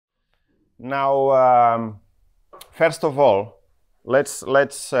Now, first of all, let's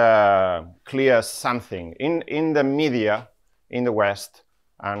clear something. In the media in the West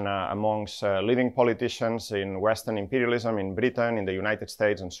and amongst leading politicians in Western imperialism, in Britain, in the United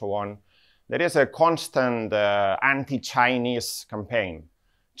States, and so on, there is a constant anti-Chinese campaign.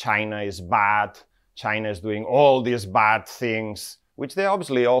 China is bad. China is doing all these bad things, which they're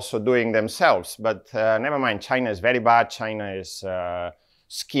obviously also doing themselves. But never mind, China is very bad. China is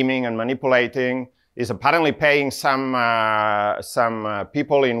scheming and manipulating, is apparently paying some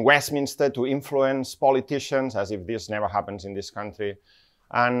people in Westminster to influence politicians, as if this never happens in this country,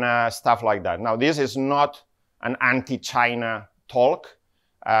 and stuff like that. Now, this is not an anti-China talk,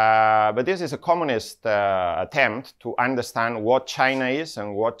 but this is a communist attempt to understand what China is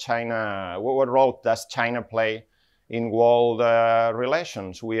and what role does China play in world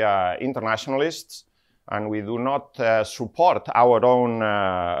relations. We are internationalists, and we do not support our own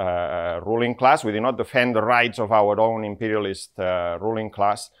ruling class. We do not defend the rights of our own imperialist ruling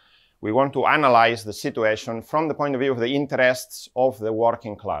class. We want to analyze the situation from the point of view of the interests of the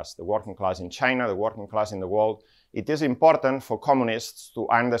working class in China, the working class in the world. It is important for communists to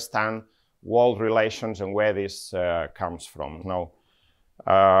understand world relations and where this comes from. Now,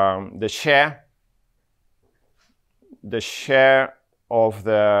 the share of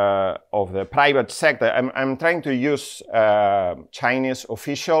the private sector. I'm trying to use Chinese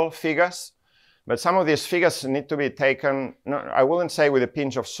official figures, but some of these figures need to be taken, no, I wouldn't say with a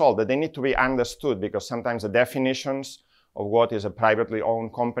pinch of salt, but they need to be understood, because sometimes the definitions of what is a privately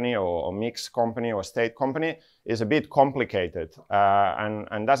owned company or mixed company or state company is a bit complicated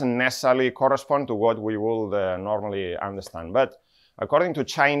and doesn't necessarily correspond to what we would normally understand. But according to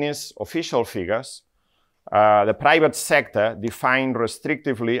Chinese official figures, the private sector defined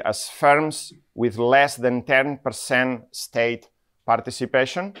restrictively as firms with less than 10% state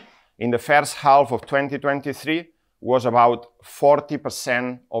participation in the first half of 2023 was about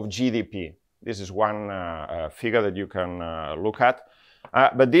 40% of GDP. This is one figure that you can look at.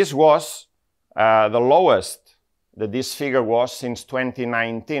 But this was the lowest that this figure was since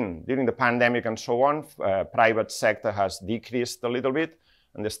 2019. During the pandemic and so on, private sector has decreased a little bit,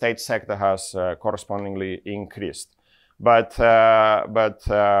 and the state sector has correspondingly increased. But the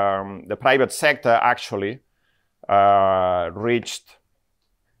private sector actually reached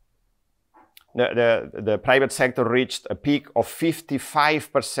the private sector reached a peak of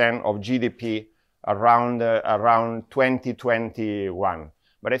 55% of GDP around 2021.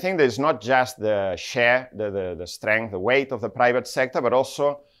 But I think there's not just the share, the strength, the weight of the private sector, but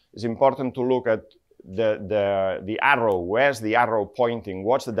also it's important to look at the arrow. Where's the arrow pointing?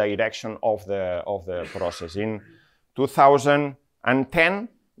 What's the direction of the process? In 2010,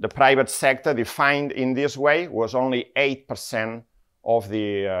 the private sector defined in this way was only 8% of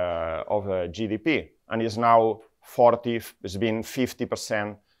the GDP, and is now 40. It's been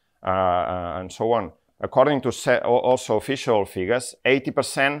 50%, and so on. According to also official figures,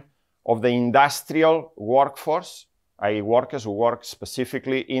 80% of the industrial workforce, i.e. workers who work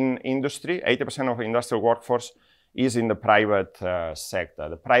specifically in industry, 80% of the industrial workforce is in the private sector.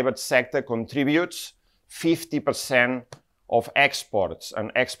 The private sector contributes 50% of exports,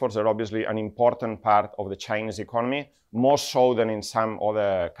 and exports are obviously an important part of the Chinese economy, more so than in some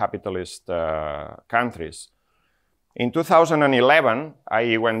other capitalist countries. In 2011,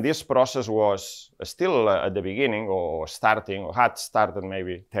 i.e. when this process was still at the beginning or starting, or had started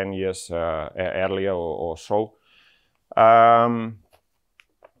maybe 10 years earlier or so,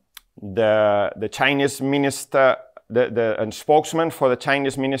 the Chinese minister, the spokesman for the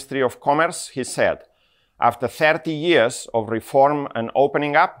Chinese Ministry of Commerce, he said, after 30 years of reform and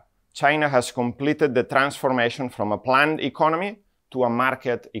opening up, China has completed the transformation from a planned economy to a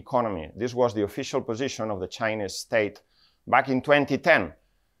market economy. This was the official position of the Chinese state back in 2010.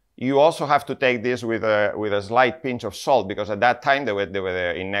 You also have to take this with a slight pinch of salt, because at that time they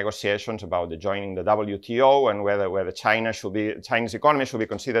were in negotiations about joining the WTO and whether Chinese economy should be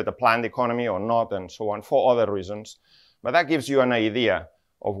considered a planned economy or not, and so on, for other reasons. But that gives you an idea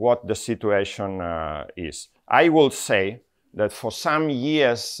of what the situation is. I will say that for some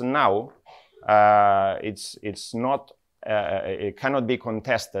years now, it cannot be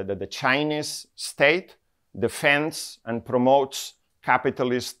contested that the Chinese state defends and promotes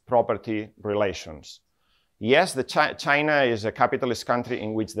capitalist property relations. Yes, China is a capitalist country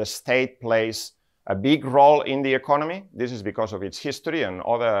in which the state plays a big role in the economy. This is because of its history and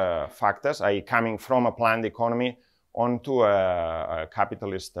other factors, i.e. coming from a planned economy onto a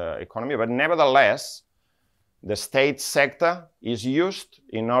capitalist economy. But nevertheless, the state sector is used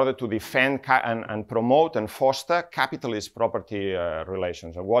in order to defend and promote and foster capitalist property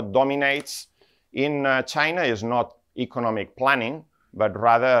relations. And what dominates in China is not economic planning, but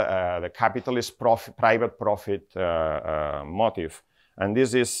rather the capitalist private profit motive. And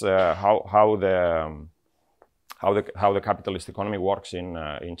this is how the capitalist economy works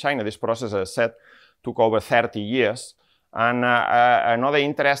in China. This process, as I said, took over 30 years. And another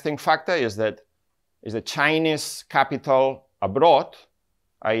interesting factor is that the Chinese capital abroad,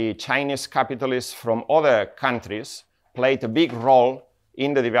 i.e. Chinese capitalists from other countries, played a big role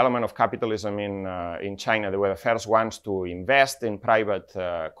in the development of capitalism in China. They were the first ones to invest in private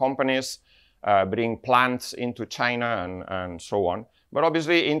companies, bring plants into China and so on. But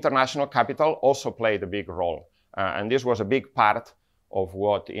obviously international capital also played a big role. And this was a big part of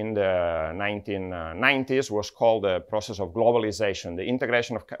what in the 1990s was called the process of globalization, the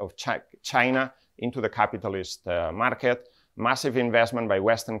integration of China into the capitalist market, massive investment by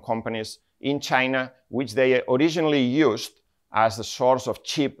Western companies in China, which they originally used as a source of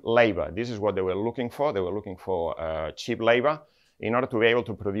cheap labor. This is what they were looking for. They were looking for cheap labor in order to be able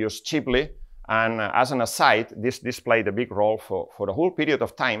to produce cheaply. And as an aside, this played a big role for the whole period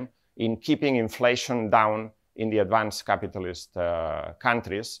of time in keeping inflation down in the advanced capitalist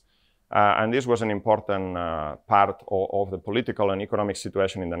countries. And this was an important part of the political and economic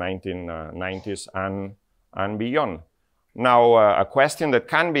situation in the 1990s and beyond. Now, a question that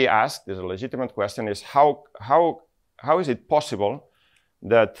can be asked, is a legitimate question, is how is it possible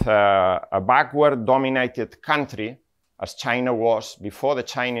that a backward-dominated country, as China was before the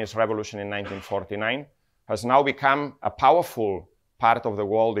Chinese Revolution in 1949, has now become a powerful part of the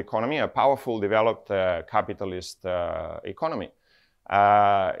world economy, a powerful developed capitalist economy?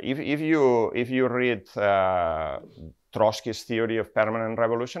 If you read Trotsky's theory of permanent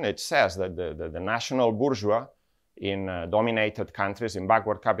revolution, it says that the national bourgeois in dominated countries, in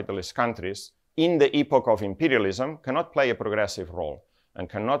backward capitalist countries, in the epoch of imperialism, cannot play a progressive role and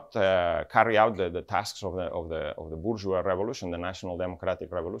cannot carry out the tasks of the bourgeois revolution, the national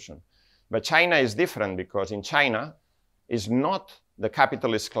democratic revolution. But China is different, because in China is not the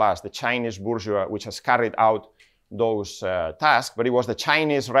capitalist class, the Chinese bourgeois, which has carried out those tasks, but it was the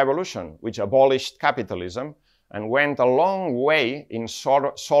Chinese Revolution which abolished capitalism and went a long way in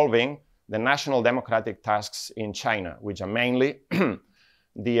solving the national democratic tasks in China, which are mainly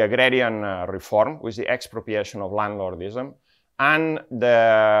the agrarian reform, with the expropriation of landlordism, and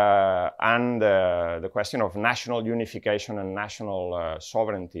the question of national unification and national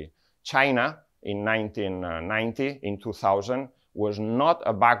sovereignty. China in 1990, in 2000, was not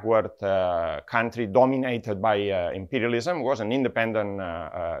a backward country dominated by imperialism. It was an independent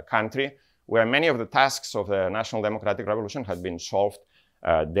country where many of the tasks of the National Democratic Revolution had been solved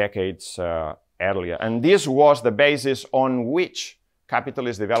decades earlier. And this was the basis on which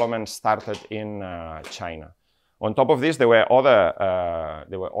capitalist development started in China. On top of this, there were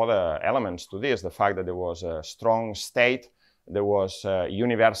other elements to this. The fact that there was a strong state, there was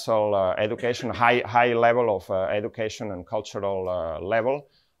universal education, high level of education and cultural level,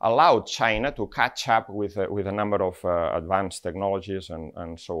 allowed China to catch up with a number of advanced technologies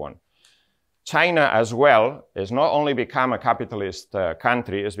and so on. China as well has not only become a capitalist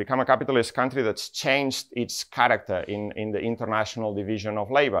country, it's become a capitalist country that's changed its character in the international division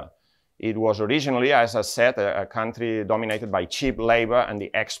of labor. It was originally, as I said, a country dominated by cheap labor and the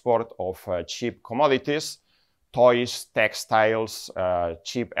export of cheap commodities, toys, textiles,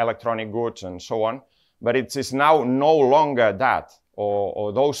 cheap electronic goods, and so on. But it is now no longer that,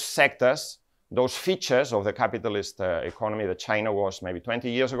 or those sectors, those features of the capitalist economy that China was maybe 20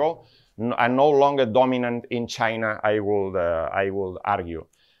 years ago, are no longer dominant in China, I would argue.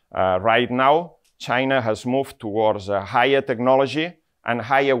 Right now, China has moved towards a higher technology and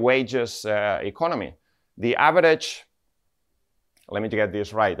higher wages economy. The average, let me get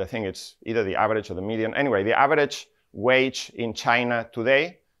this right, I think it's either the average or the median. Anyway, the average wage in China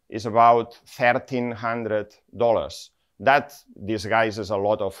today is about $1,300. That disguises a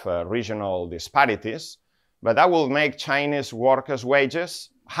lot of regional disparities, but that will make Chinese workers' wages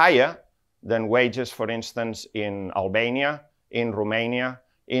higher than wages, for instance, in Albania, in Romania,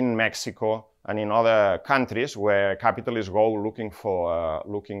 in Mexico, and in other countries where capitalists go looking for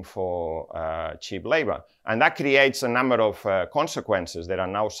cheap labor. And that creates a number of consequences. There are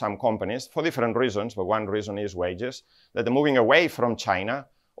now some companies, for different reasons, but one reason is wages, that are moving away from China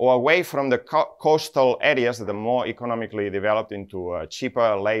or away from the coastal areas that are more economically developed into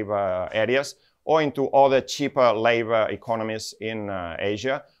cheaper labor areas, or into other cheaper labor economies in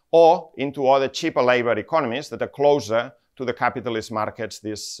Asia, or into other cheaper labor economies that are closer to the capitalist markets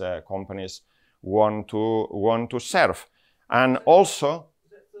these companies want to serve. And also,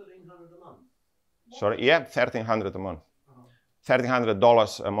 is it $1,300 a month? Sorry, yeah, $1,300 a month,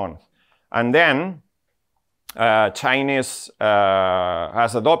 $1,300 a month. And then the Chinese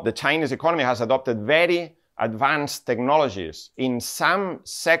economy has adopted very advanced technologies. In some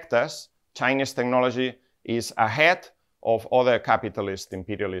sectors, Chinese technology is ahead of other capitalist,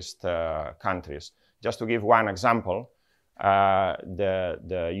 imperialist countries. Just to give one example,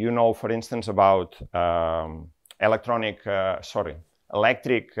 you know, for instance, about electric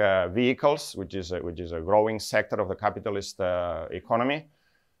vehicles, which is a growing sector of the capitalist economy.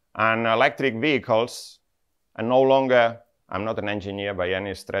 And electric vehicles are no longer, I'm not an engineer by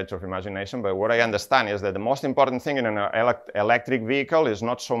any stretch of imagination, but what I understand is that the most important thing in an electric vehicle is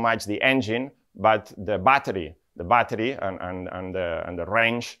not so much the engine, but the battery and the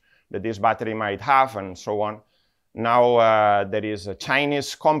range that this battery might have, and so on. Now there is a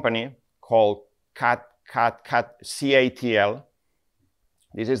Chinese company called CATL.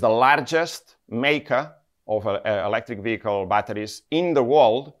 This is the largest maker of electric vehicle batteries in the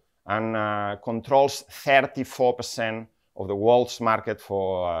world, and controls 34% of the world's market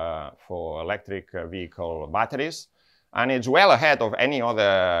for electric vehicle batteries. And it's well ahead of any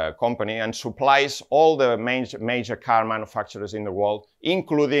other company and supplies all the major car manufacturers in the world,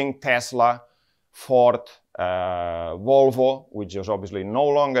 including Tesla, Ford, Volvo, which is obviously no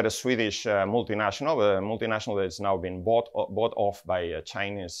longer a Swedish multinational, but a multinational that has now been bought off by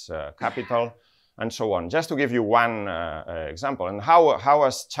Chinese capital, and so on. Just to give you one example. And how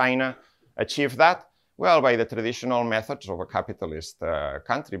has China achieved that? Well, by the traditional methods of a capitalist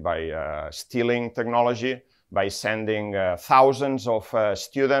country, by stealing technology, by sending thousands of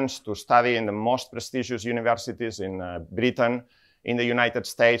students to study in the most prestigious universities in Britain, in the United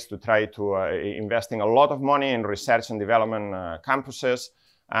States, to try to investing a lot of money in research and development campuses,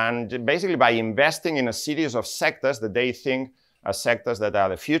 and basically by investing in a series of sectors that they think are sectors that are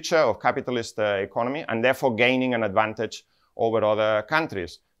the future of capitalist economy, and therefore gaining an advantage over other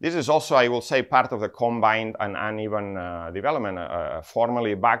countries. This is also, I will say, part of the combined and uneven development. A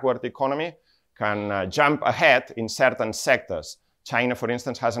formerly backward economy can jump ahead in certain sectors. China, for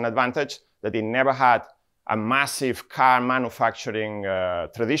instance, has an advantage that it never had a massive car manufacturing,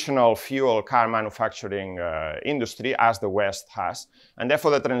 traditional fuel car manufacturing industry as the West has. And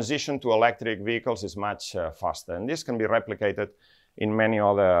therefore, the transition to electric vehicles is much faster. And this can be replicated in many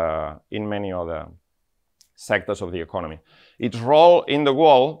other sectors of the economy. Its role in the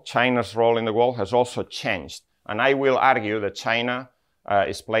world, China's role in the world, has also changed. And I will argue that China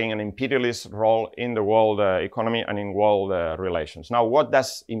is playing an imperialist role in the world economy and in world relations. Now, what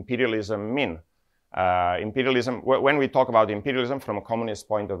does imperialism mean? Imperialism, when we talk about imperialism from a communist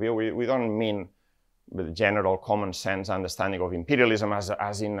point of view, we don't mean the general common sense understanding of imperialism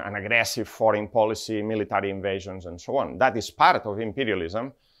as in an aggressive foreign policy, military invasions, and so on. That is part of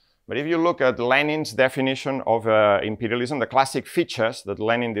imperialism. But if you look at Lenin's definition of imperialism, the classic features that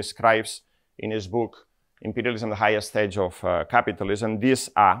Lenin describes in his book, Imperialism, the Highest Stage of Capitalism, these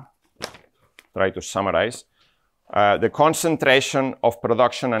are, try to summarize, the concentration of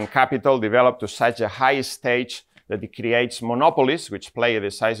production and capital developed to such a high stage that it creates monopolies, which play a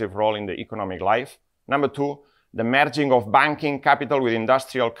decisive role in the economic life. Number two, the merging of banking capital with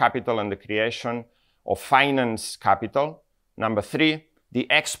industrial capital and the creation of finance capital. Number three, the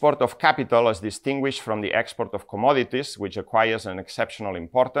export of capital as distinguished from the export of commodities, which acquires an exceptional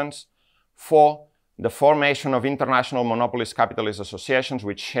importance. Four, the formation of international monopolist capitalist associations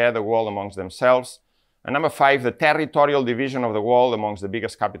which share the world amongst themselves. And number five, the territorial division of the world amongst the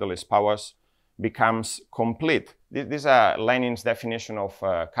biggest capitalist powers becomes complete. These are Lenin's definition of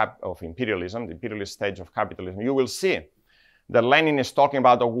imperialism, the imperialist stage of capitalism. You will see that Lenin is talking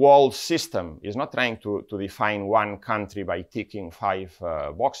about a world system. He's not trying to define one country by ticking 5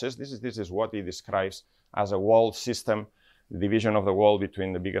 boxes. This is what he describes as a world system, the division of the world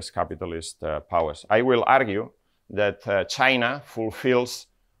between the biggest capitalist powers. I will argue that China fulfills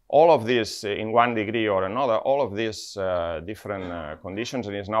all of this in one degree or another, all of these different conditions,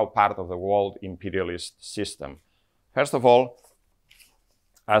 and is now part of the world imperialist system. First of all,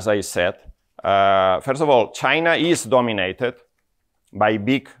 as I said, China is dominated by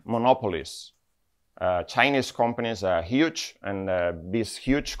big monopolies. Chinese companies are huge, and these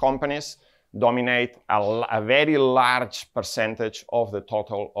huge companies dominate a very large percentage of the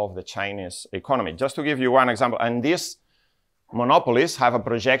total of the Chinese economy. Just to give you one example, and these monopolies have a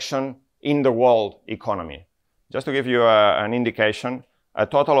projection in the world economy. Just to give you an indication, a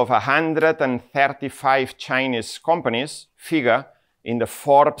total of 135 Chinese companies figure in the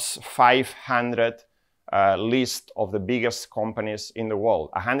Forbes 500 list of the biggest companies in the world.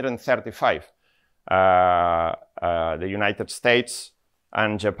 135. the United States,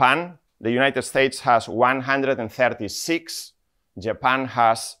 and Japan. The United States has 136. Japan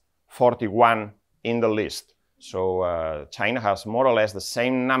has 41 in the list. So China has more or less the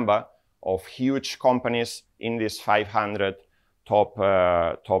same number of huge companies in this 500 top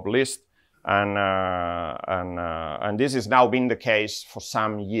list. And this has now been the case for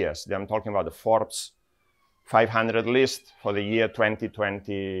some years. I'm talking about the Forbes 500 list for the year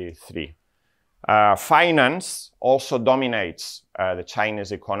 2023. Finance also dominates the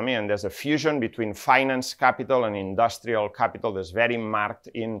Chinese economy, and there's a fusion between finance capital and industrial capital that's very marked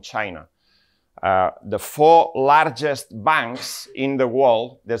in China. The 4 largest banks in the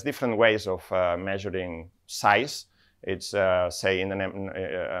world, there's different ways of measuring size. It's, say, in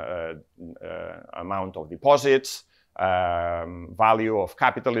the amount of deposits, value of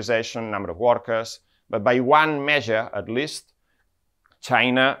capitalization, number of workers. But by one measure, at least,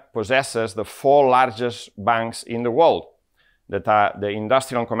 China possesses the 4 largest banks in the world, that are the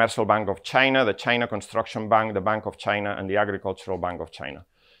Industrial and Commercial Bank of China, the China Construction Bank, the Bank of China, and the Agricultural Bank of China.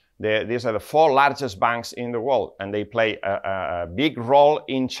 These are the 4 largest banks in the world, and they play a big role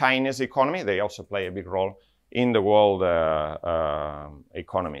in China's economy. They also play a big role in the world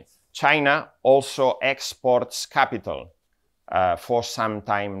economy. China also exports capital for some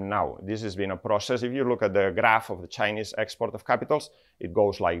time now. This has been a process. If you look at the graph of the Chinese export of capitals, it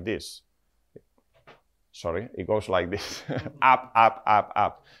goes like this. Sorry, it goes like this. Up, up, up,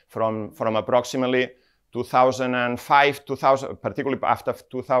 up. From approximately 2005, particularly after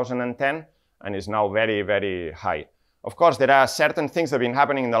 2010, and is now very, very high. Of course, there are certain things that have been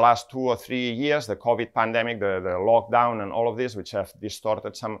happening in the last 2 or 3 years, the COVID pandemic, the lockdown, and all of this, which have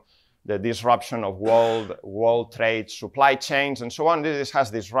distorted the disruption of world trade, supply chains, and so on. This has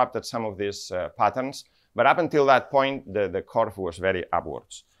disrupted some of these patterns. But up until that point, the curve was very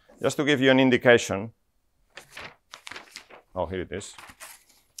upwards. Just to give you an indication, oh, here it is.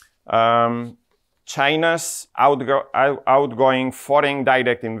 China's outgoing foreign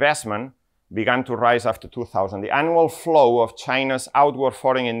direct investment began to rise after 2000. The annual flow of China's outward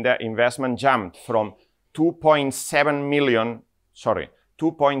foreign investment jumped from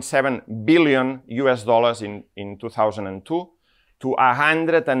 2.7 billion US dollars in 2002 to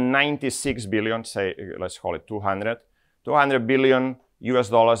 196 billion, say, let's call it 200 billion US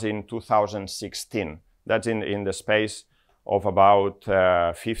dollars in 2016. That's in the space of about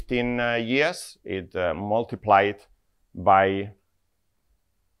 15 years. It multiplied by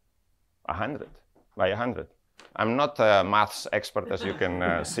 100. I'm not a maths expert, as you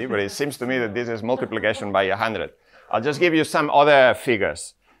can see, but it seems to me that this is multiplication by 100. I'll just give you some other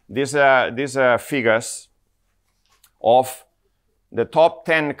figures. These are figures of the top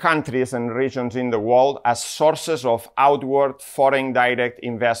 10 countries and regions in the world as sources of outward foreign direct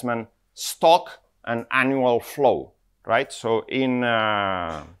investment stock and annual flow, right? So and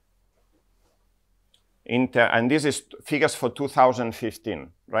this is figures for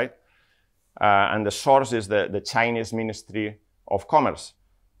 2015, right? And the source is the Chinese Ministry of Commerce.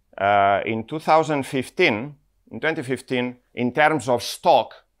 In 2015, in terms of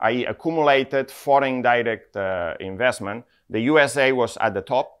stock, i.e. accumulated foreign direct investment, the USA was at the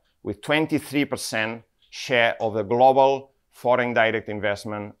top with 23% share of the global foreign direct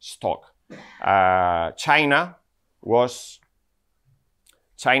investment stock. China was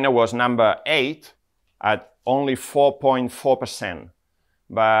number 8 at only 4.4%.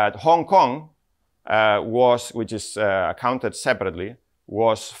 But Hong Kong which is accounted separately,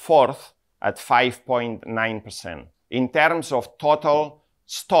 was 4th at 5.9%. In terms of total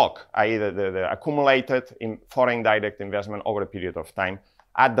stock, i.e. the accumulated in foreign direct investment over a period of time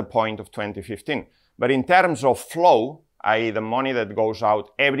at the point of 2015. But in terms of flow, i.e. the money that goes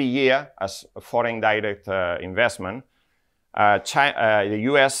out every year as foreign direct investment, the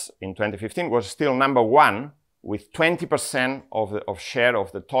US in 2015 was still number 1 with 20% of share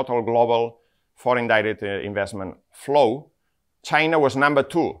of the total global foreign direct investment flow. China was number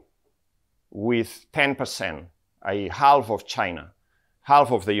 2 with 10%, i.e. half of China,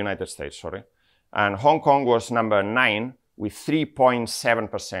 half of the United States, sorry. And Hong Kong was number 9 with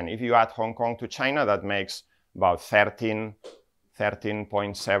 3.7%. If you add Hong Kong to China, that makes about 13.7,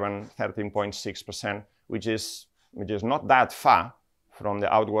 13.6%, which is not that far from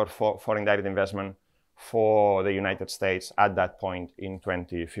the outward foreign direct investment for the United States at that point in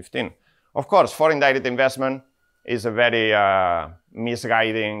 2015. Of course, foreign direct investment is a very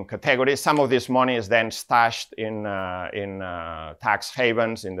misguiding category. Some of this money is then stashed in tax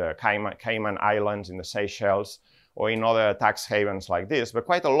havens, in the Cayman Islands, in the Seychelles, or in other tax havens like this. But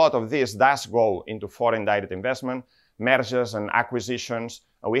quite a lot of this does go into foreign direct investment, mergers and acquisitions.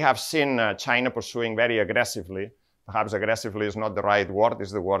 And we have seen China pursuing very aggressively. Perhaps aggressively is not the right word. This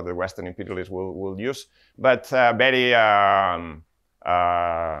is the word the Western imperialists will use. But very,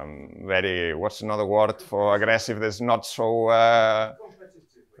 what's another word for aggressive that's not so,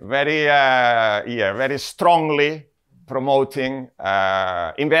 very strongly promoting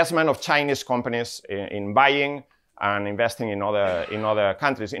investment of Chinese companies in buying and investing in other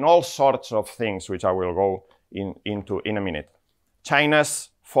countries, in all sorts of things, which I will go into in a minute. China's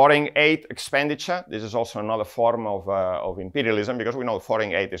foreign aid expenditure, this is also another form of imperialism, because we know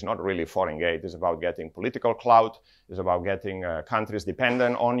foreign aid is not really foreign aid. It's about getting political clout. It's about getting countries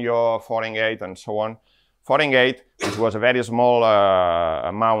dependent on your foreign aid and so on. Foreign aid, which was a very small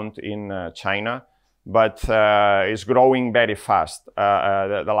amount in China, but is growing very fast.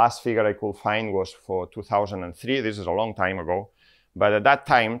 The last figure I could find was for 2003. This is a long time ago. But at that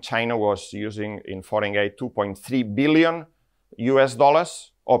time, China was using in foreign aid 2.3 billion US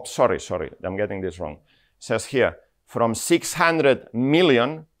dollars. Oh, sorry, I'm getting this wrong. It says here, from 600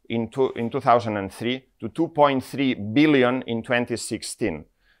 million in 2003 to 2.3 billion in 2016.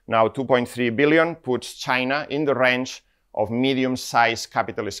 Now, 2.3 billion puts China in the range of medium-sized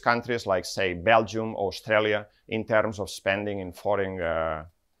capitalist countries like, say, Belgium, Australia, in terms of spending in foreign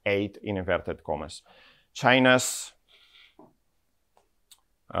aid, in inverted commas. China's,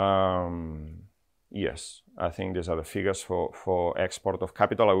 yes, I think these are the figures for export of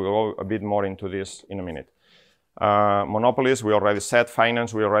capital. I will go a bit more into this in a minute. Monopolies, we already said.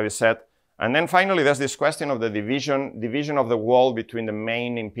 Finance, we already said. And then finally, there's this question of the division of the world between the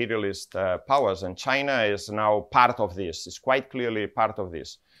main imperialist powers. And China is now part of this. It's quite clearly part of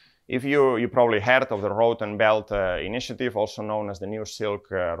this. If you probably heard of the Road and Belt Initiative, also known as the New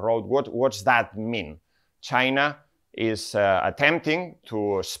Silk Road. What's that mean? China is attempting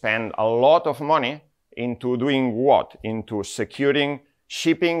to spend a lot of money into doing what? Into securing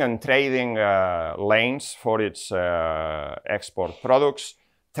shipping and trading lanes for its export products,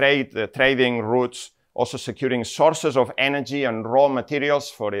 trading routes, also securing sources of energy and raw materials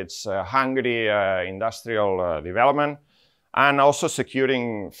for its hungry industrial development, and also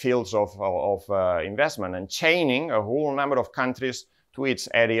securing fields of investment and chaining a whole number of countries to its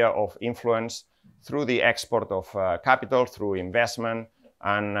area of influence through the export of capital, through investment,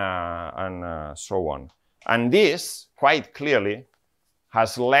 and so on. And this, quite clearly,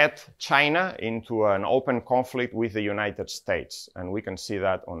 has led China into an open conflict with the United States. And we can see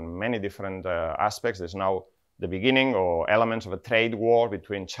that on many different aspects. There's now the beginning or elements of a trade war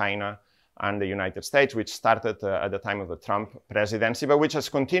between China and the United States, which started at the time of the Trump presidency, but which has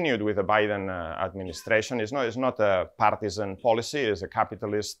continued with the Biden administration. It's not a partisan policy. It's a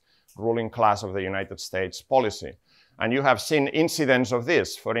capitalist ruling class of the United States policy. And you have seen incidents of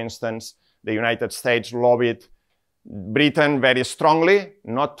this. For instance, the United States lobbied Britain very strongly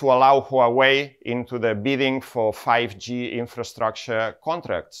not to allow Huawei into the bidding for 5G infrastructure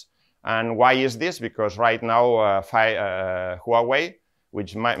contracts. And why is this? Because right now Huawei,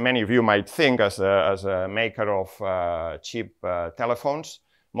 which many of you might think as a maker of cheap telephones,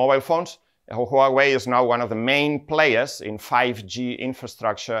 mobile phones, Huawei is now one of the main players in 5G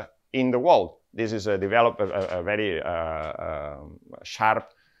infrastructure in the world. This is a very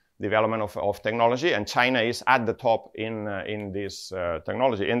sharp development of technology, and China is at the top in this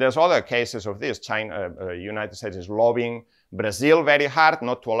technology. And there's other cases of this. United States is lobbying Brazil very hard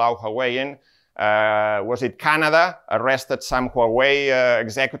not to allow Huawei in. Was it Canada arrested some Huawei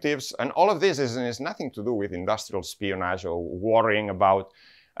executives? And all of this is nothing to do with industrial espionage or worrying about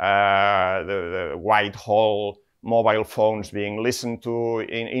the Whitehall mobile phones being listened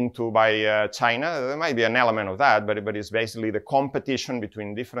into by China. There might be an element of that, but it's basically the competition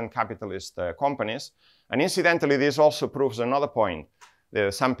between different capitalist companies. And incidentally, this also proves another point. There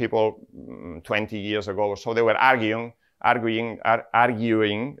are some people 20 years ago or so, they were arguing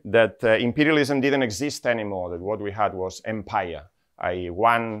that imperialism didn't exist anymore, that what we had was empire, a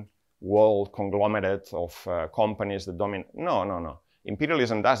one world conglomerate of companies that dominate. No.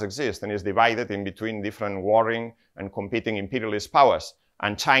 Imperialism does exist and is divided in between different warring and competing imperialist powers.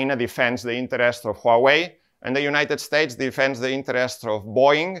 And China defends the interests of Huawei, and the United States defends the interests of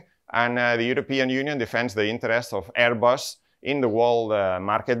Boeing, and the European Union defends the interests of Airbus in the world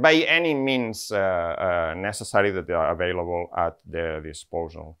market by any means necessary that are available at their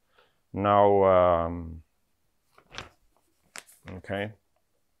disposal. Now, okay,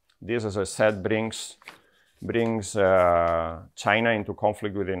 this, as I said, brings China into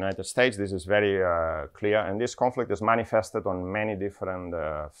conflict with the United States. This is very clear, and this conflict is manifested on many different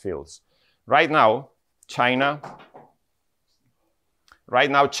fields. Right now, China right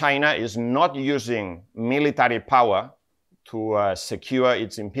now China is not using military power to secure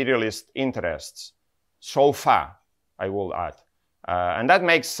its imperialist interests. So far, I will add. And that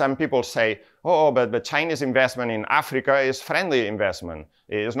makes some people say, oh, but the Chinese investment in Africa is friendly investment.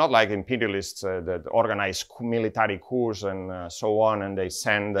 It's not like imperialists that organize military coups and so on, and they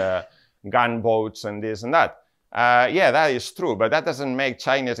send gunboats and this and that. Yeah, that is true, but that doesn't make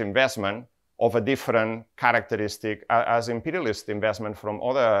Chinese investment of a different characteristic as imperialist investment from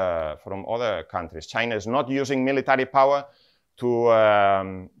other countries. China is not using military power to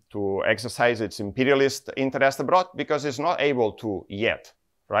exercise its imperialist interest abroad because it's not able to yet,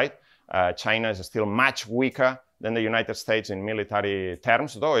 right? China is still much weaker than the United States in military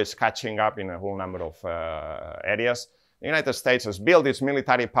terms, though it's catching up in a whole number of areas. The United States has built its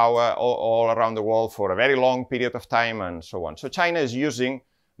military power all around the world for a very long period of time and so on. So China is using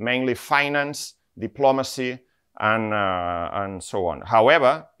mainly finance, diplomacy, and so on.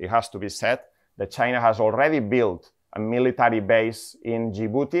 However, it has to be said that China has already built a military base in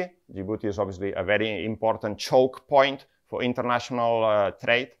Djibouti. Djibouti is obviously a very important choke point for international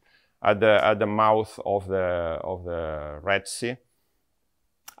trade at the mouth of the Red Sea.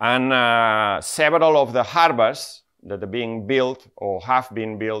 And several of the harbors that are being built or have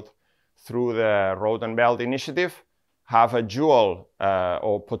been built through the Road and Belt Initiative have a dual,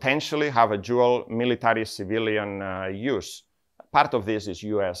 or potentially have a dual military-civilian use. Part of this is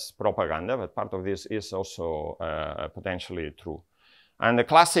US propaganda, but part of this is also potentially true. And the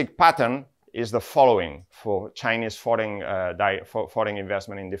classic pattern is the following for Chinese foreign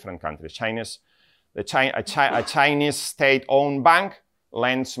investment in different countries. A Chinese state-owned bank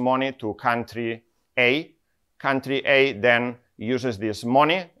lends money to country A. Country A then uses this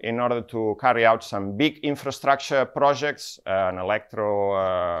money in order to carry out some big infrastructure projects, an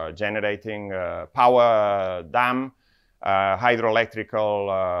electro-generating power dam,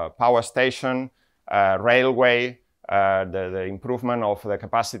 hydroelectrical power station, railway, the improvement of the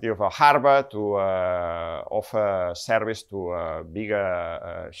capacity of a harbor to offer service to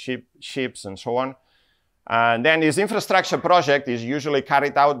bigger ships and so on. And then this infrastructure project is usually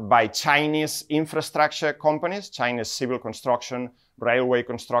carried out by Chinese infrastructure companies, Chinese civil construction, railway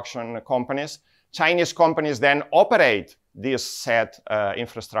construction companies. Chinese companies then operate this said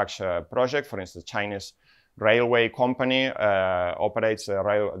infrastructure project. For instance, Chinese railway company operates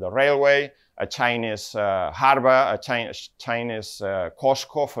the railway, a Chinese harbor, a Chinese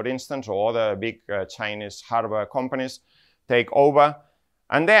Costco, for instance, or other big Chinese harbor companies take over.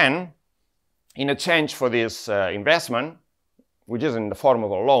 And then, in exchange for this investment, which is in the form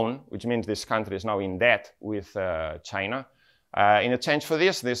of a loan, which means this country is now in debt with China, in exchange for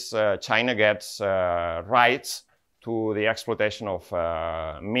this China gets rights to the exploitation of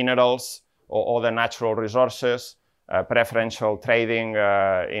minerals or other natural resources, preferential trading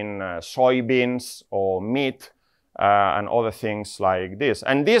in soybeans or meat, and other things like this.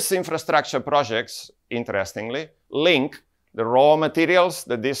 And these infrastructure projects, interestingly, link the raw materials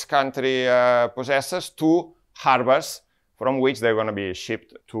that this country possesses to harbors from which they're going to be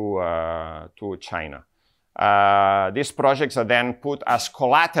shipped to China. These projects are then put as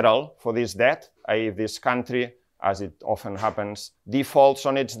collateral for this debt. If this country, as it often happens, defaults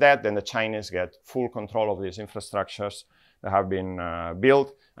on its debt, then the Chinese get full control of these infrastructures that have been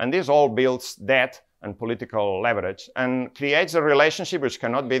built. And this all builds debt and political leverage and creates a relationship which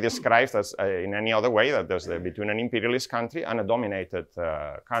cannot be described as in any other way that there's between an imperialist country and a dominated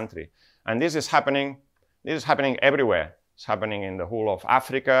country. And this is happening everywhere. It's happening in the whole of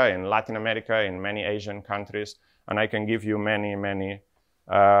Africa, in Latin America, in many Asian countries. And I can give you many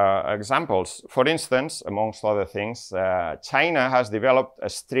examples. For instance, amongst other things, China has developed a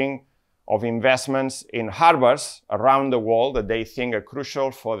string of investments in harbors around the world that they think are crucial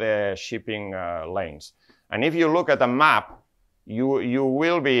for their shipping lanes. And if you look at the map, you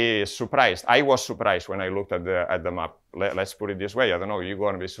will be surprised. I was surprised when I looked at the map. Let's put it this way. I don't know if you're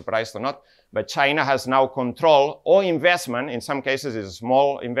going to be surprised or not. But China has now control or investment. In some cases, it's a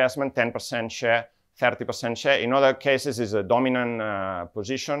small investment, 10% share, 30% share. In other cases, it's a dominant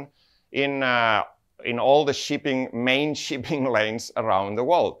position in all the main shipping lanes around the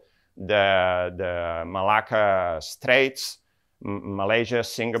world. The Malacca Straits, Malaysia,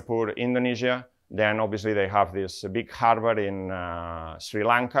 Singapore, Indonesia. Then obviously they have this big harbor in Sri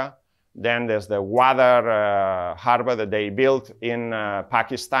Lanka. Then there's the Gwadar harbor that they built in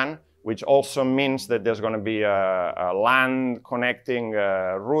Pakistan, which also means that there's going to be a land connecting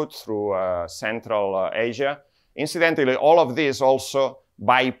route through Central Asia. Incidentally, all of this also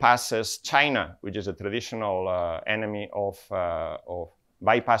bypasses China, which is a traditional enemy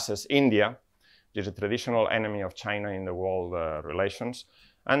bypasses India, which is a traditional enemy of China in the world relations.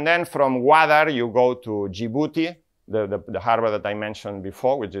 And then from Gwadar, you go to Djibouti, the harbor that I mentioned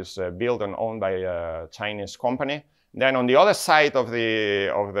before, which is built and owned by a Chinese company. Then on the other side of the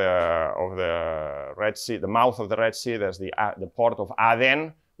Red Sea, the mouth of the Red Sea, there's the port of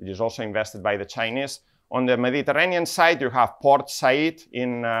Aden, which is also invested by the Chinese. On the Mediterranean side, you have Port Said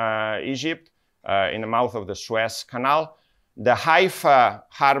in Egypt, in the mouth of the Suez Canal. The Haifa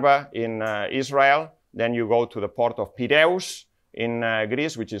harbor in Israel. Then you go to the port of Piraeus in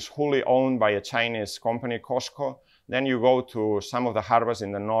Greece, which is wholly owned by a Chinese company, COSCO. Then you go to some of the harbors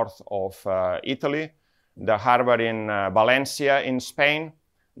in the north of Italy. The harbor in Valencia in Spain,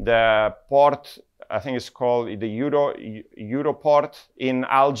 the port, I think it's called the Europort in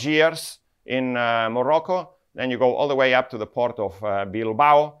Algiers in Morocco. Then you go all the way up to the port of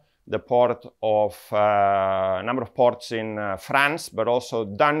Bilbao, the port of a number of ports in France, but also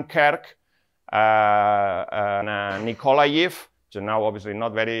Dunkirk, and Nikolaev, which are now obviously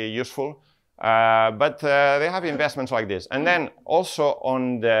not very useful. But they have investments like this. And then also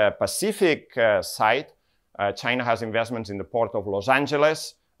on the Pacific side, China has investments in the port of Los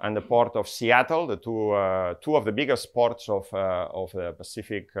Angeles and the port of Seattle, the two of the biggest ports of the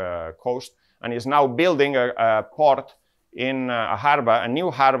Pacific coast, and is now building a port in a new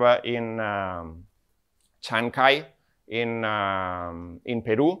harbor in Chancay in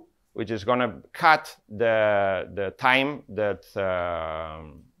Peru, which is going to cut the time that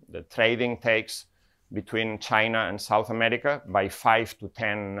the trading takes between China and South America by 5 to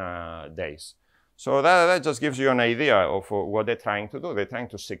 10 days. So that just gives you an idea of what they're trying to do. They're trying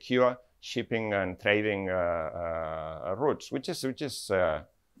to secure shipping and trading routes, which is it's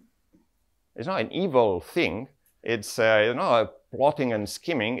not an evil thing. It's plotting and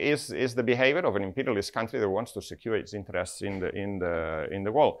scheming is the behavior of an imperialist country that wants to secure its interests in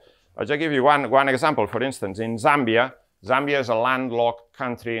the world. I'll just give you one example. For instance, in Zambia. Zambia is a landlocked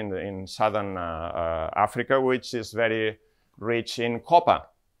country in southern Africa, which is very rich in copper.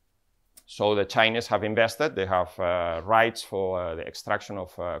 So the Chinese have invested. They have rights for the extraction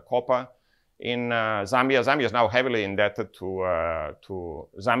of copper in Zambia. Zambia is now heavily indebted to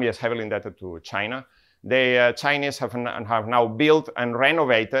China. The Chinese have now built and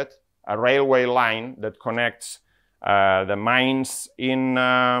renovated a railway line that connects the mines in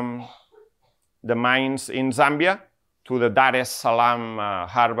Zambia to the Dar es Salaam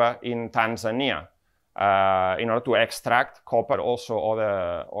harbor in Tanzania. In order to extract copper, also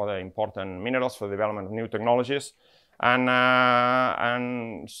other important minerals for the development of new technologies. And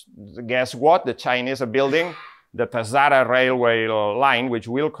guess what? The Chinese are building the Tazara railway line, which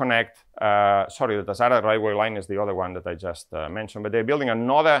will connect, sorry, the Tazara railway line is the other one that I just mentioned, but they're building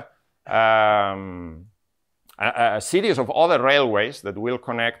another, a series of other railways that will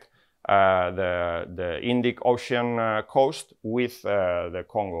connect the Indic Ocean coast with the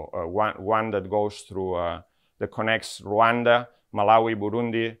Congo. One that goes through, that connects Rwanda, Malawi,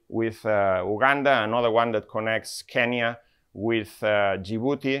 Burundi with Uganda, another one that connects Kenya with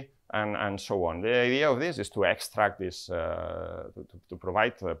Djibouti, and so on. The idea of this is to extract this, to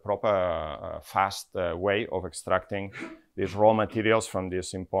provide a proper, fast way of extracting these raw materials from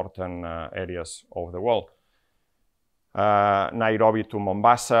these important areas of the world. Nairobi to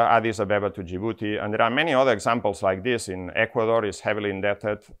Mombasa, Addis Ababa to Djibouti, and there are many other examples like this. In Ecuador is heavily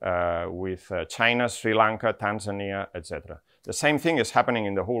indebted with China, Sri Lanka, Tanzania, etc. The same thing is happening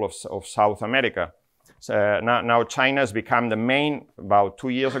in the whole of South America. So now China has become the main, about 2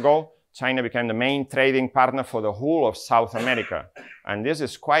 years ago, China became the main trading partner for the whole of South America. And this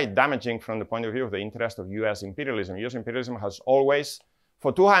is quite damaging from the point of view of the interest of US imperialism. US imperialism has always,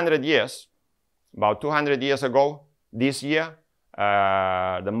 for 200 years, about 200 years ago, this year,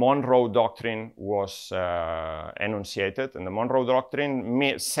 the Monroe Doctrine was enunciated, and the Monroe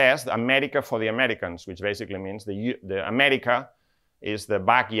Doctrine says America for the Americans, which basically means the America is the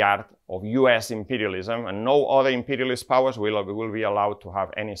backyard of US imperialism, and no other imperialist powers will be allowed to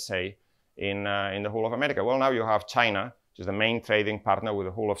have any say in the whole of America. Well, now you have China, which is the main trading partner with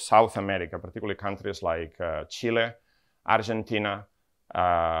the whole of South America, particularly countries like Chile, Argentina,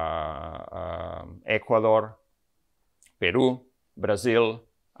 Ecuador, Peru, Brazil,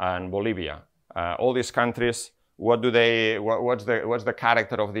 and Bolivia. All these countries, what's the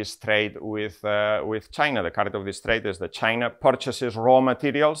character of this trade with China? The character of this trade is that China purchases raw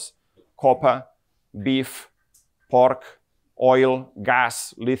materials, copper, beef, pork, oil,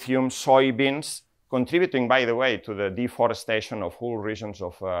 gas, lithium, soybeans, contributing, by the way, to the deforestation of whole regions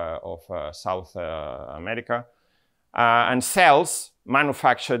of South America, and sells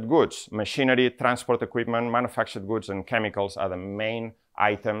manufactured goods. Machinery, transport equipment, manufactured goods, and chemicals are the main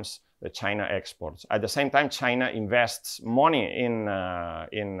items the China exports. At the same time, China invests money in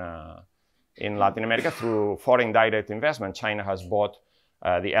Latin America through foreign direct investment. China has bought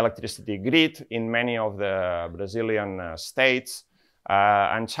the electricity grid in many of the Brazilian states.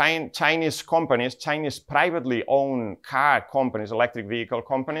 And Chinese companies, Chinese privately owned car companies, electric vehicle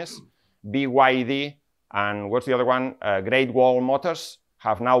companies, BYD and what's the other one? Great Wall Motors,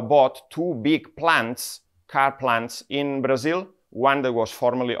 have now bought two big plants, car plants in Brazil, one that was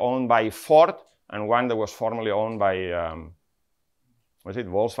formerly owned by Ford and one that was formerly owned by, was it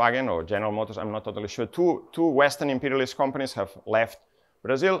Volkswagen or General Motors? I'm not totally sure. Two Western imperialist companies have left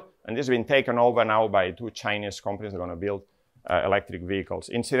Brazil, and this has been taken over now by two Chinese companies that are going to build electric vehicles.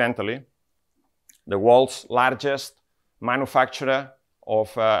 Incidentally, the world's largest manufacturer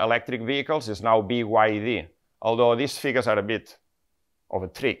of electric vehicles is now BYD, although these figures are a bit of a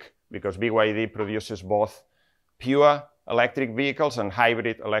trick because BYD produces both pure electric vehicles and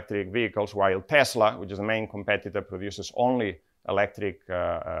hybrid electric vehicles, while Tesla, which is the main competitor, produces only electric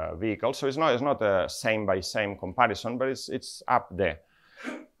vehicles. So it's not a same by same comparison, but it's up there.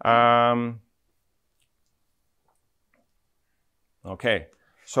 Okay,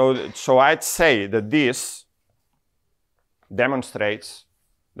 so I'd say that this demonstrates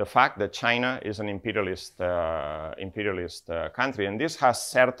the fact that China is an imperialist country, and this has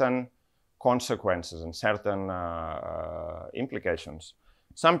certain consequences and certain implications.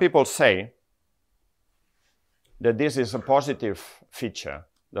 Some people say that this is a positive feature.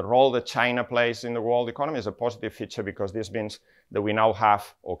 The role that China plays in the world economy is a positive feature because this means that we now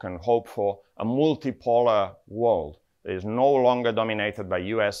have or can hope for a multipolar world that is no longer dominated by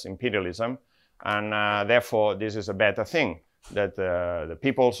US imperialism, and therefore this is a better thing, that the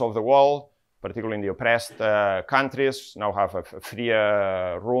peoples of the world, particularly in the oppressed countries, now have a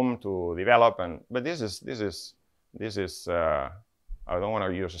freer room to develop. But this is I don't want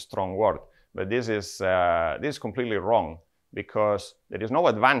to use a strong word, but this is completely wrong, because there is no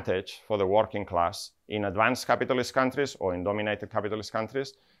advantage for the working class in advanced capitalist countries or in dominated capitalist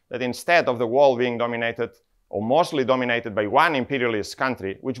countries, that instead of the world being dominated or mostly dominated by one imperialist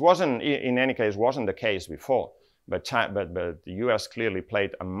country, which wasn't, in any case, wasn't the case before, but the US clearly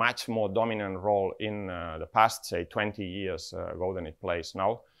played a much more dominant role in the past, say, 20 years ago than it plays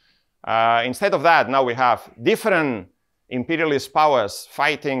now. Instead of that, now we have different imperialist powers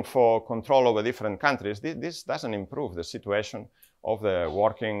fighting for control over different countries. This doesn't improve the situation of the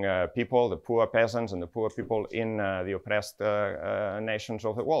working people, the poor peasants and the poor people in the oppressed nations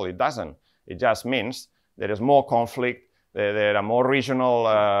of the world. It doesn't. It just means there is more conflict. There are more regional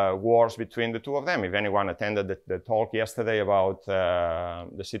wars between the two of them. If anyone attended the talk yesterday about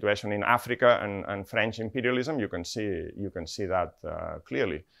the situation in Africa and French imperialism, you can see that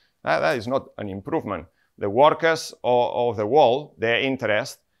clearly. That is not an improvement. The workers of the world, their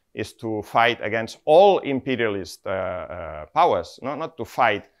interest is to fight against all imperialist powers, not to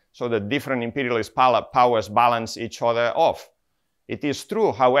fight so that different imperialist powers balance each other off. It is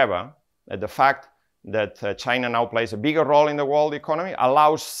true, however, that the fact that China now plays a bigger role in the world economy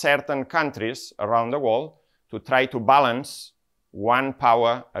allows certain countries around the world to try to balance one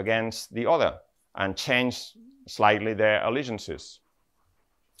power against the other and change slightly their allegiances.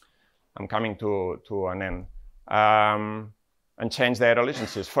 I'm coming to an end. And change their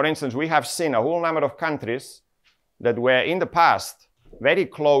allegiances. For instance, we have seen a whole number of countries that were in the past very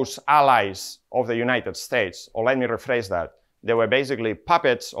close allies of the United States, or let me rephrase that. They were basically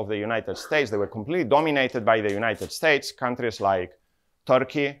puppets of the United States. They were completely dominated by the United States. Countries like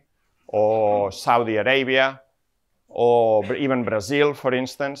Turkey or Saudi Arabia or even Brazil, for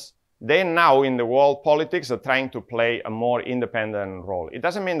instance. They now in the world politics are trying to play a more independent role. It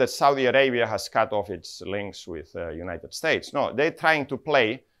doesn't mean that Saudi Arabia has cut off its links with the United States. No, they're trying to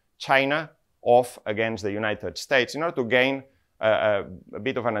play China off against the United States in order to gain a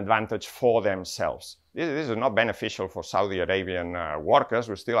bit of an advantage for themselves. This is not beneficial for Saudi Arabian workers.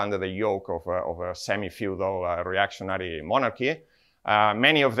 We're still under the yoke of a semi-feudal reactionary monarchy.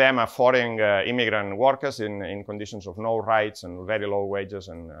 Many of them are foreign immigrant workers in conditions of no rights and very low wages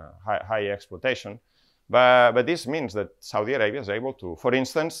and high exploitation. But this means that Saudi Arabia is able to, for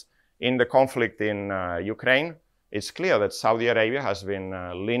instance, in the conflict in Ukraine, it's clear that Saudi Arabia has been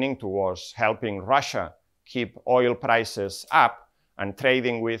leaning towards helping Russia keep oil prices up and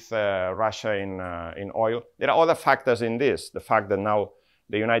trading with Russia in oil. There are other factors in this. The fact that now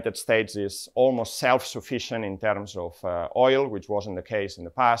the United States is almost self-sufficient in terms of oil, which wasn't the case in the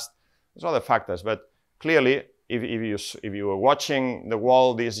past. There's other factors, but clearly, if you were watching the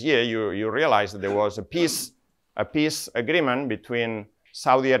world this year, you realize that there was a peace agreement between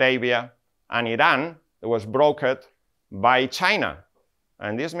Saudi Arabia and Iran that was brokered by China.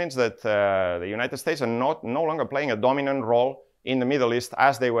 And this means that the United States are no longer playing a dominant role in the Middle East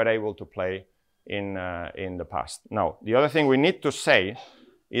as they were able to play in the past. Now, the other thing we need to say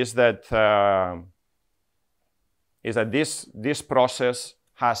is that this process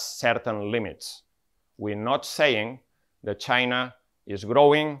has certain limits. We're not saying that China is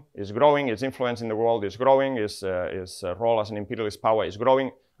growing, its influence in the world is growing, its role as an imperialist power is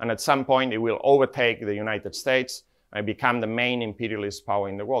growing, and at some point it will overtake the United States and become the main imperialist power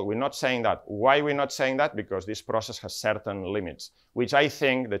in the world. We're not saying that. Why we're not saying that? Because this process has certain limits, which I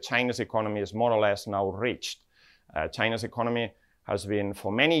think the Chinese economy is more or less now reached. China's economy has been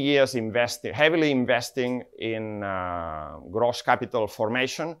for many years heavily investing in gross capital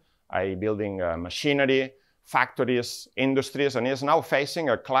formation, i.e. building machinery, factories, industries, and is now facing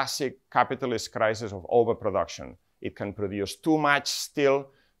a classic capitalist crisis of overproduction. It can produce too much steel,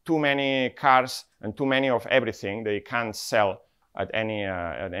 too many cars, and too many of everything they can't sell at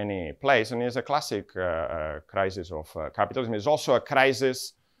any place. And it's a classic crisis of capitalism. It's also a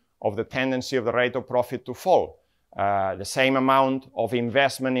crisis of the tendency of the rate of profit to fall. The same amount of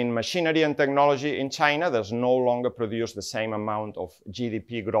investment in machinery and technology in China does no longer produce the same amount of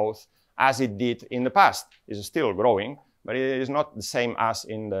GDP growth as it did in the past. It's still growing, but it is not the same as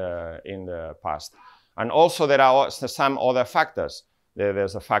in the past. And also there are some other factors.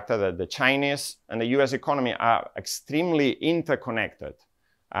 There's the factor that the Chinese and the US economy are extremely interconnected.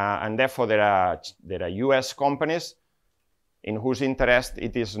 And therefore there are US companies in whose interest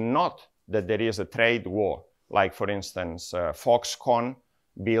it is not that there is a trade war. Like for instance, Foxconn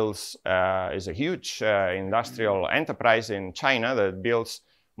is a huge industrial enterprise in China that builds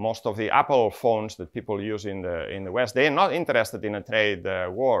most of the Apple phones that people use in the West. They are not interested in a trade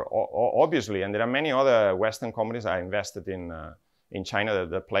war, obviously, and there are many other Western companies that are invested in China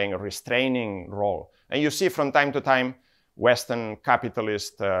that are playing a restraining role. And you see from time to time Western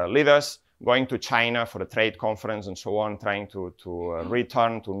capitalist leaders going to China for a trade conference and so on, trying to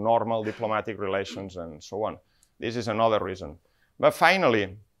return to normal diplomatic relations and so on. This is another reason. But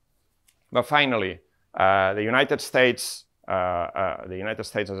finally, the United States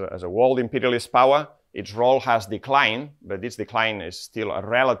as a world imperialist power, its role has declined, but this decline is still a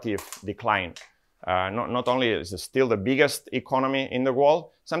relative decline. Not only is it still the biggest economy in the world,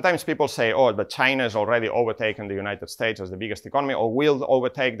 sometimes people say, oh, but China has already overtaken the United States as the biggest economy, or will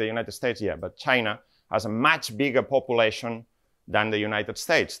overtake the United States. Yeah, but China has a much bigger population than the United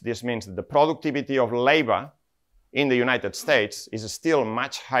States. This means that the productivity of labor in the United States is still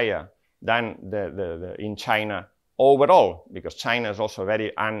much higher than in China overall, because China is also a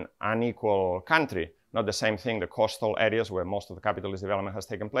very unequal country. Not the same thing, the coastal areas where most of the capitalist development has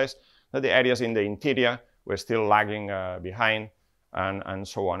taken place, but the areas in the interior were still lagging behind, and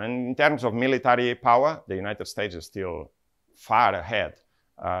so on. And in terms of military power, the United States is still far ahead.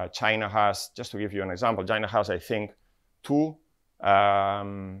 China has, just to give you an example, China has, I think, 2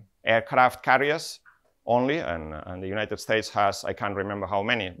 aircraft carriers only, and the United States has, I can't remember how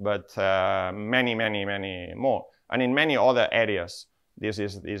many, but many, many, many more. And in many other areas, this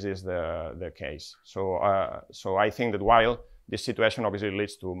is the case. So I think that while this situation obviously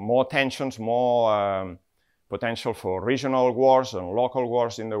leads to more tensions, more potential for regional wars and local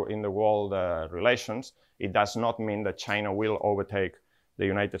wars in the world relations, it does not mean that China will overtake the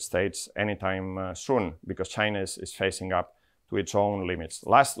United States anytime soon, because China is facing up to its own limits.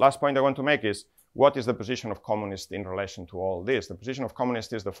 Last point I want to make is, what is the position of communists in relation to all this? The position of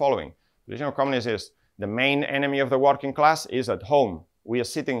communists is the following. The position of communists is the main enemy of the working class is at home. We are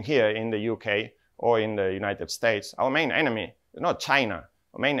sitting here in the UK or in the United States. Our main enemy is not China.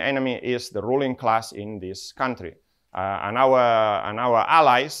 Our main enemy is the ruling class in this country. And our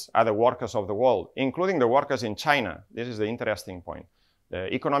allies are the workers of the world, including the workers in China. This is the interesting point.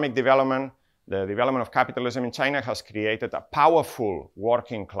 The economic development, the development of capitalism in China has created a powerful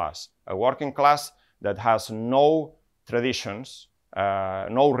working class, a working class that has no traditions,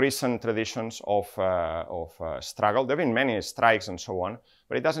 no recent traditions of struggle. There have been many strikes and so on,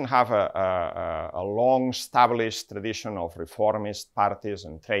 but it doesn't have a long-established tradition of reformist parties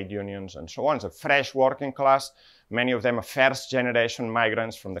and trade unions and so on. It's a fresh working class. Many of them are first-generation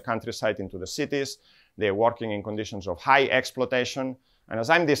migrants from the countryside into the cities. They're working in conditions of high exploitation. And as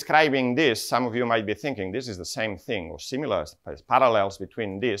I'm describing this, some of you might be thinking this is the same thing, or similar parallels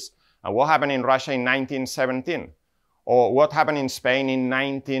between this and what happened in Russia in 1917, or what happened in Spain in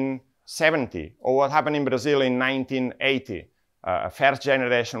 1970, or what happened in Brazil in 1980. A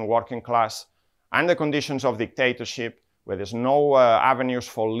first-generation working class under conditions of dictatorship, where there's no avenues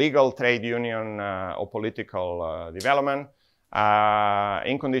for legal trade union or political development,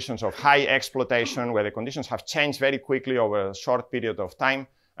 in conditions of high exploitation, where the conditions have changed very quickly over a short period of time.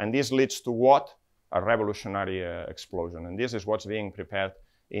 And this leads to what? A revolutionary explosion. And this is what's being prepared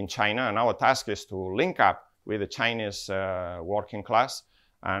in China. And our task is to link up with the Chinese working class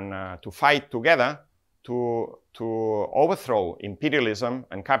and to fight together to overthrow imperialism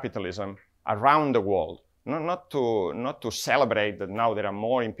and capitalism around the world. Not to celebrate that now there are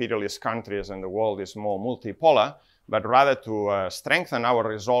more imperialist countries and the world is more multipolar, but rather to strengthen our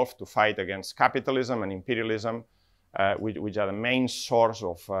resolve to fight against capitalism and imperialism, which are the main source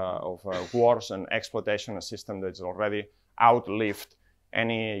of wars and exploitation, a system that's already outlived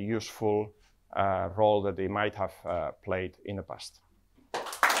any useful role that they might have played in the past.